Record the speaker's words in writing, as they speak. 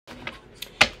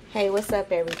Hey, what's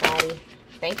up, everybody?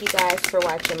 Thank you guys for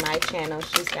watching my channel.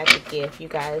 She's Got the Gift. You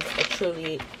guys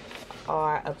truly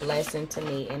are a blessing to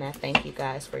me, and I thank you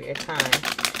guys for your time.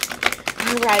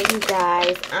 Alright, you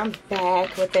guys, I'm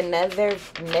back with another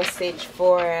message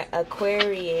for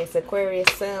Aquarius.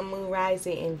 Aquarius, Sun, Moon,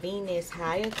 Rising, and Venus.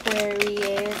 Hi,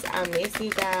 Aquarius. I miss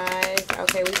you guys.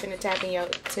 Okay, we finna tap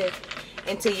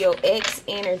into your ex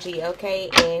energy, okay?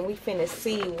 And we finna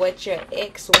see what your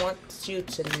ex wants you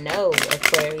to know,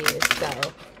 Aquarius.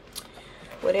 So,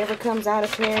 whatever comes out,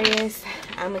 Aquarius,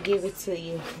 I'm gonna give it to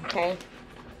you, okay?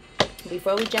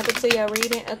 Before we jump into your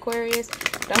reading, Aquarius,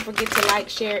 don't forget to like,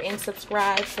 share, and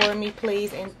subscribe for me,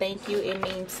 please. And thank you. It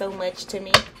means so much to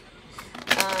me.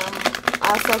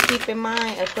 Also, keep in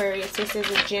mind, Aquarius, this is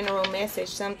a general message.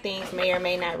 Some things may or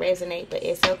may not resonate, but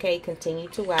it's okay. Continue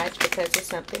to watch because there's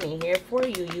something in here for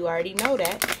you. You already know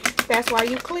that. That's why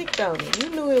you clicked on it.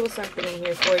 You knew it was something in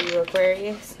here for you,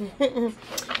 Aquarius.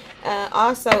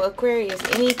 Also, Aquarius,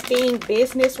 anything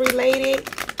business related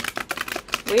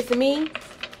with me,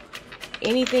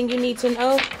 anything you need to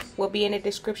know will be in the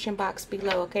description box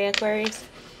below, okay, Aquarius?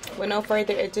 With no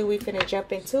further ado, we finna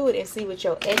jump into it and see what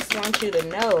your ex wants you to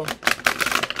know.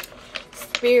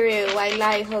 Spirit, white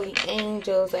light, holy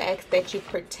angels, I ask that you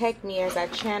protect me as I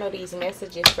channel these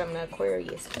messages from the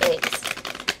Aquarius ex.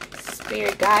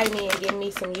 Spirit, guide me and give me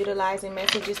some utilizing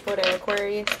messages for the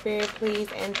Aquarius. Spirit, please,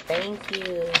 and thank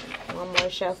you. One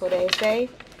more shuffle, they say.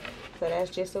 So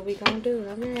that's just what we gonna do,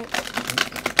 alright?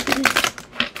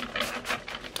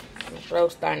 My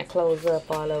throat's starting to close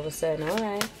up all of a sudden,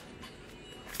 alright.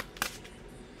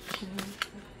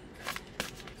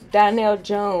 Donnell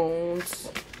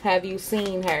Jones, have you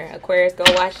seen her? Aquarius, go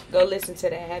listen to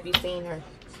that. Have you seen her?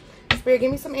 Spirit,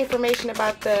 give me some information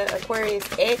about the Aquarius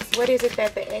ex. What is it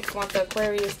that the ex wants the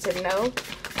Aquarius to know?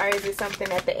 Or is it something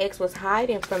that the ex was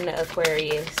hiding from the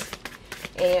Aquarius?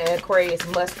 And Aquarius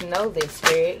must know this,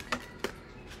 Spirit.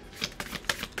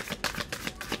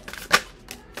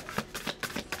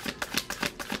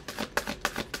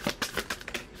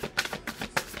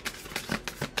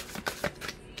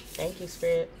 Thank you,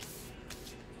 Spirit.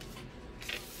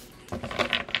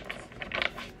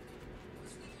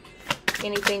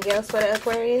 Anything else for the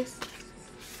Aquarius?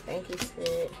 Thank you,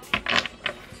 Spirit.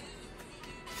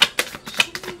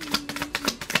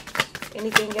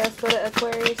 Anything else for the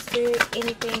Aquarius, Spirit?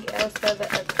 Anything else for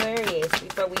the Aquarius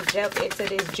before we jump into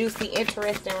this juicy,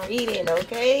 interesting reading,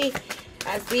 okay?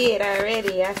 I see it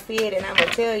already. I see it, and I'm going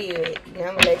to tell you it. And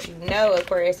I'm going to let you know,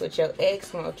 Aquarius, what your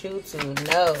ex wants you to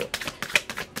know.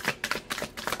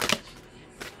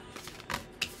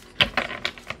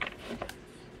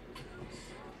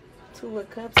 Two of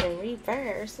Cups in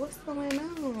reverse. What's going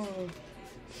on?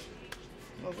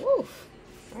 Woof.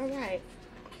 Alright.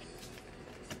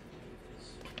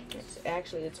 It's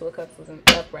actually the Two of Cups was an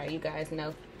upright. You guys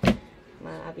know.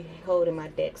 I'll be holding my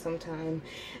deck sometime.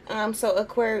 So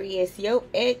Aquarius, your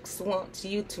ex wants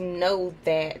you to know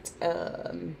that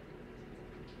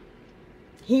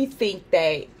he think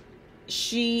that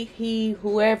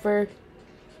whoever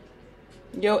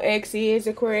your ex is,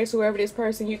 Aquarius, whoever this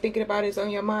person you're thinking about is on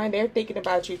your mind, they're thinking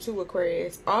about you too,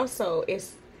 Aquarius. Also,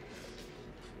 it's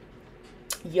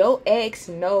your ex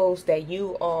knows that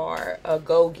you are a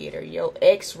go-getter. Your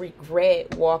ex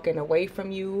regret walking away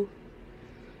from you.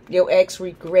 Your ex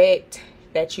regret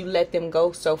that you let them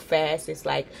go so fast. It's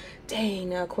like,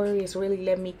 dang, Aquarius really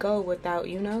let me go without,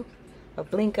 you know, a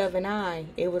blink of an eye.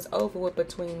 It was over with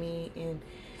between me and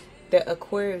the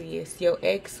Aquarius. Your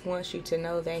ex wants you to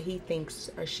know that he thinks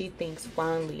or she thinks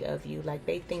fondly of you. Like,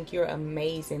 they think you're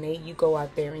amazing. You go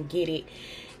out there and get it.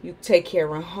 You take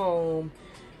care of home.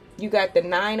 You got the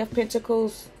Nine of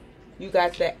Pentacles. You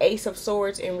got the Ace of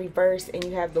Swords in reverse. And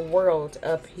you have the World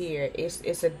up here.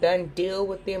 It's a done deal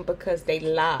with them because they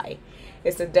lie.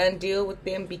 It's a done deal with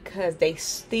them because they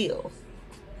steal.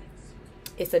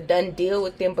 It's a done deal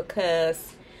with them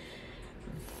because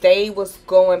they was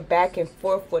going back and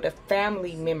forth with a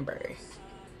family member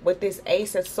with this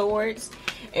Ace of Swords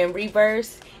in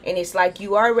reverse. And it's like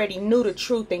you already knew the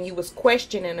truth and you was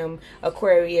questioning them,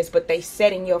 Aquarius, but they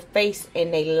said in your face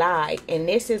and they lied. And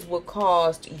this is what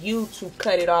caused you to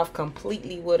cut it off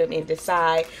completely with them and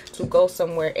decide to go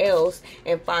somewhere else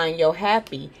and find your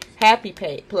happy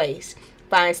place.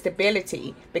 Find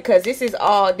stability. Because this is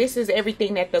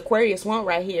everything that the Aquarius want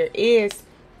right here is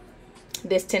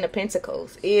this Ten of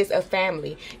Pentacles, is a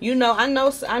family. You know, I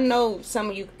know some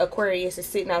of you Aquarius is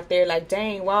sitting out there like,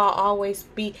 dang, why I always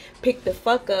pick the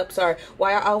fuck ups, or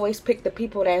why I always pick the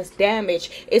people that's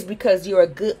damaged. It's because you're a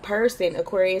good person,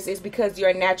 Aquarius. It's because you're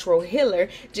a natural healer,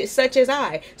 just such as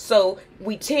I. So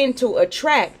we tend to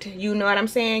attract, you know what I'm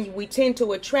saying? We tend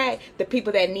to attract the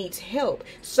people that needs help.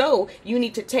 So you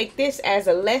need to take this as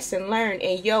a lesson learned.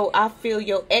 And yo, I feel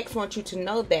your ex wants you to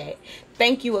know that.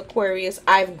 Thank you, Aquarius.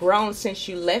 I've grown since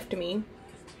you left me.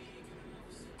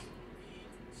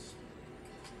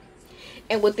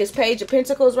 And with this Page of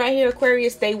Pentacles right here,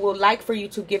 Aquarius, they will like for you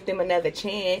to give them another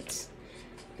chance.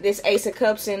 This Ace of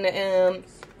Cups and the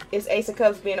it's Ace of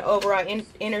Cups being overall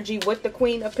energy with the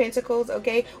Queen of Pentacles,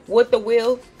 okay? With the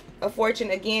Wheel of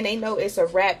Fortune, again, they know it's a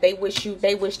wrap. They wish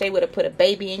they would have put a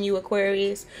baby in you,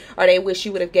 Aquarius. Or they wish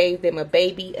you would have gave them a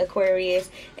baby, Aquarius.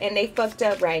 And they fucked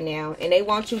up right now. And they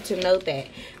want you to know that.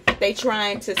 They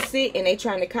trying to sit and they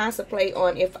trying to contemplate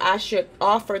on if I should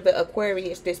offer the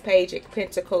Aquarius this Page of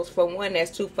Pentacles. For one, that's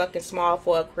too fucking small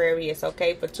for Aquarius,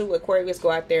 okay? For two, Aquarius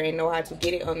go out there and know how to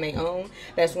get it on their own.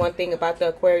 That's one thing about the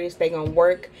Aquarius. They gonna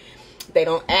work. They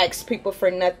don't ask people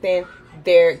for nothing.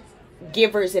 They're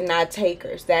givers and not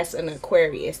takers. That's an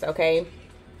Aquarius, okay?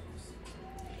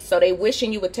 So they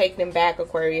wishing you would take them back,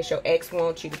 Aquarius. Your ex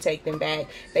wants you to take them back.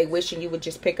 They wishing you would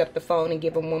just pick up the phone and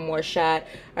give them one more shot.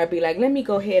 Or be like, let me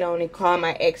go ahead on and call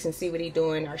my ex and see what he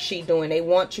doing or she doing. They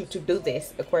want you to do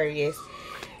this, Aquarius.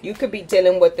 You could be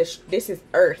dealing with this is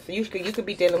Earth. You could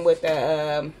be dealing with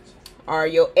or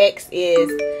your ex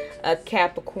is a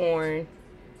Capricorn,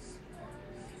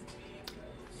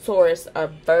 Taurus,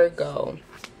 or Virgo,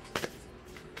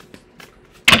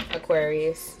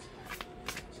 Aquarius.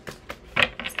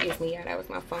 Excuse me, yeah, that was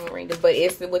my phone ringing. But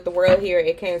it's with the world here,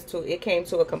 it came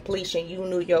to a completion. You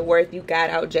knew your worth. You got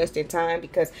out just in time,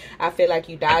 because I feel like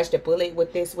you dodged a bullet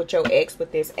with this, with your ex,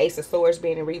 with this Ace of Swords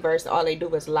being in reverse. All they do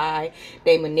is lie.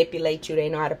 They manipulate you. They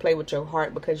know how to play with your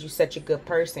heart because you're such a good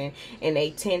person, and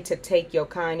they tend to take your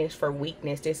kindness for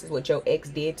weakness. This is what your ex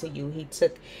did to you. He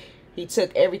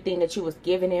took everything that you was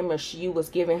giving him or you was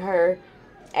giving her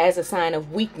as a sign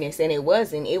of weakness, and it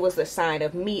wasn't. It was a sign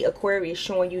of me, Aquarius,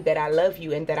 showing you that I love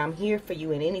you and that I'm here for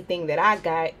you, and anything that I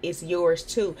got is yours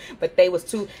too. But they was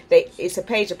too, it's a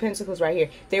Page of Pentacles right here.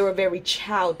 They were very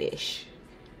childish,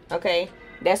 okay?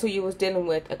 That's who you was dealing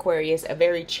with, Aquarius, a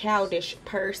very childish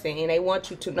person, and they want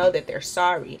you to know that they're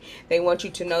sorry. They want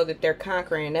you to know that they're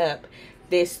conquering up.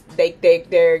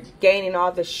 They're gaining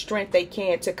all the strength they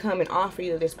can to come and offer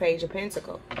you this Page of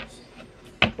Pentacles.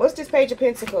 What's this Page of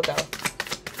Pentacles though?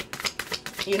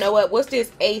 You know what? What's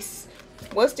this Ace?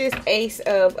 What's this Ace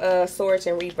of Swords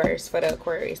in reverse for the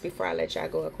Aquarius? Before I let y'all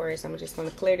go, Aquarius, I'm just going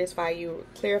to clarify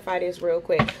this real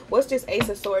quick. What's this Ace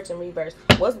of Swords in reverse?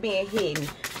 What's being hidden?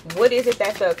 What is it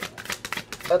that the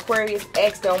Aquarius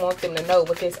ex don't want them to know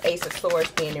with this Ace of Swords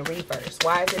being in reverse?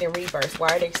 Why is it in reverse?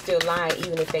 Why are they still lying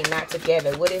even if they're not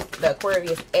together? What is the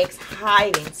Aquarius ex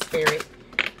hiding, Spirit?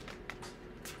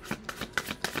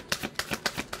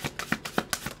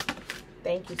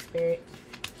 Thank you, Spirit.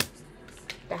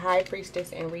 The High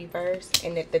Priestess in reverse,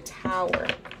 and at the Tower.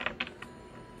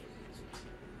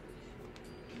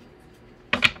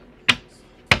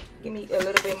 Give me a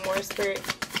little bit more, Spirit.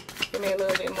 Give me a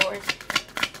little bit more.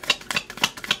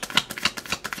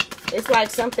 It's like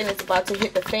something is about to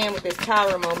hit the fan with this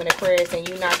Tower moment, Aquarius, and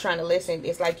you're not trying to listen.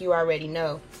 It's like you already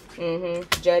know.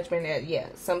 Judgment, yeah.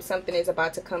 Something is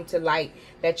about to come to light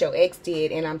that your ex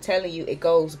did, and I'm telling you, it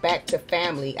goes back to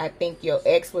family. I think your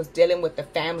ex was dealing with a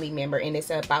family member, and it's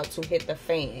about to hit the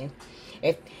fan.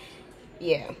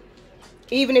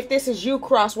 Even if this is you,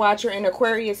 cross watcher, and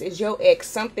Aquarius is your ex,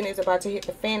 something is about to hit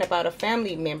the fan about a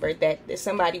family member that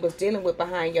somebody was dealing with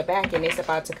behind your back, and it's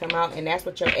about to come out, and that's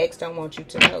what your ex don't want you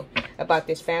to know about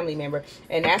this family member.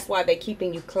 And that's why they're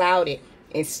keeping you clouded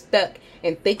and stuck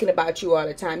and thinking about you all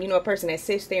the time. You know, a person that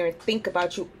sits there and think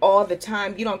about you all the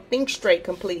time, you don't think straight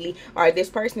completely. All right, this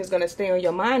person is going to stay on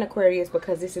your mind, Aquarius,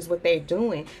 because this is what they're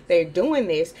doing. They're doing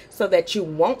this so that you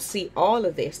won't see all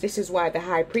of this. This is why the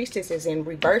High Priestess is in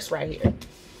reverse right here.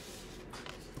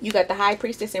 You got the High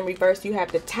Priestess in reverse. You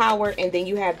have the Tower, and then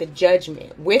you have the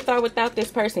Judgment. With or without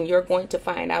this person, you're going to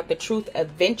find out the truth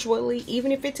eventually,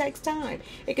 even if it takes time.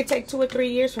 It could take 2 or 3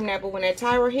 years from now, but when that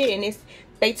Tower hit and it's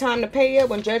they time to pay up,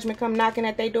 when Judgment come knocking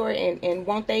at their door and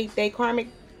want they karmic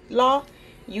law,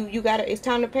 you gotta, it's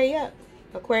time to pay up,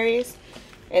 Aquarius.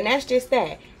 And that's just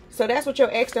that. So that's what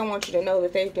your ex don't want you to know,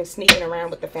 that they've been sneaking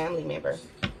around with the family member.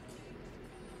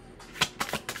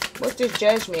 What's this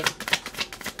Judgment?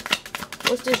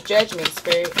 What's this Judgment,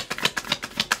 Spirit?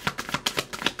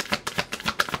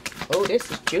 Oh, this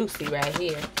is juicy right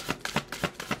here.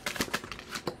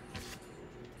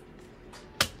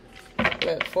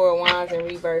 Look, 4 of Wands in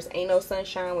reverse. Ain't no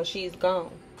sunshine when she's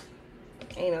gone.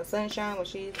 Ain't no sunshine when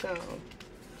she's gone.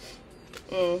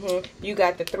 You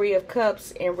got the 3 of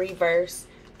Cups in reverse.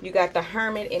 You got the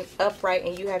Hermit in upright,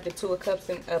 and you have the Two of Cups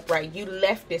in upright. You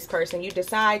left this person. You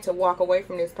decide to walk away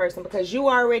from this person because you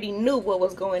already knew what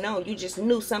was going on. You just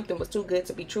knew something was too good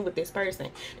to be true with this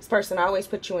person. This person always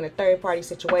put you in a third-party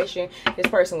situation. This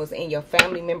person was in your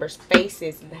family members'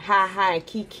 faces, hi, and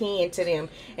keying to them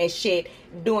and shit,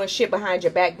 doing shit behind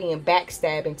your back, being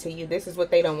backstabbing to you. This is what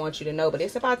they don't want you to know, but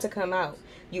it's about to come out.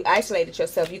 You isolated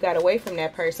yourself. You got away from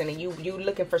that person, and you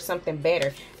looking for something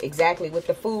better. Exactly, with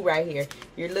the Fool right here.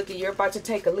 You're about to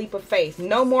take a leap of faith.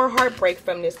 No more heartbreak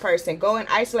from this person. Go and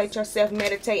isolate yourself,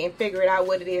 meditate, and figure it out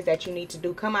what it is that you need to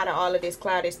do. Come out of all of this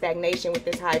clouded stagnation with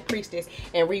this High Priestess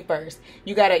and reverse.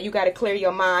 You gotta clear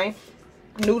your mind.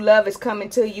 New love is coming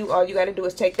to you. All you got to do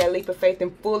is take that leap of faith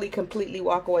and fully, completely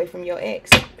walk away from your ex.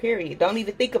 Period. Don't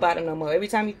even think about him no more. Every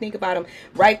time you think about him,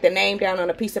 write the name down on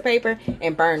a piece of paper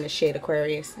and burn the shit,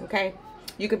 Aquarius. Okay?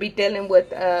 You could be dealing with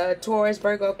Taurus,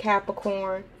 Virgo,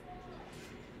 Capricorn.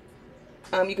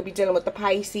 You could be dealing with the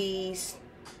Pisces,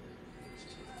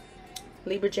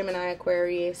 Libra, Gemini,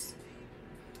 Aquarius,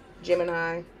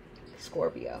 Gemini,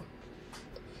 Scorpio.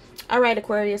 All right,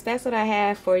 Aquarius, that's what I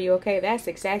have for you, okay? That's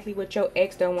exactly what your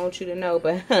ex don't want you to know,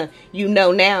 but you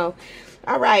know now.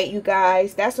 All right, you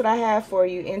guys, that's what I have for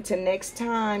you. Until next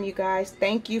time, you guys,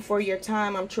 thank you for your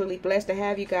time. I'm truly blessed to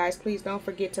have you guys. Please don't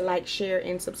forget to like, share,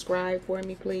 and subscribe for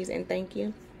me, please, and thank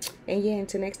you. And yeah,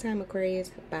 until next time,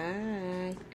 Aquarius, bye.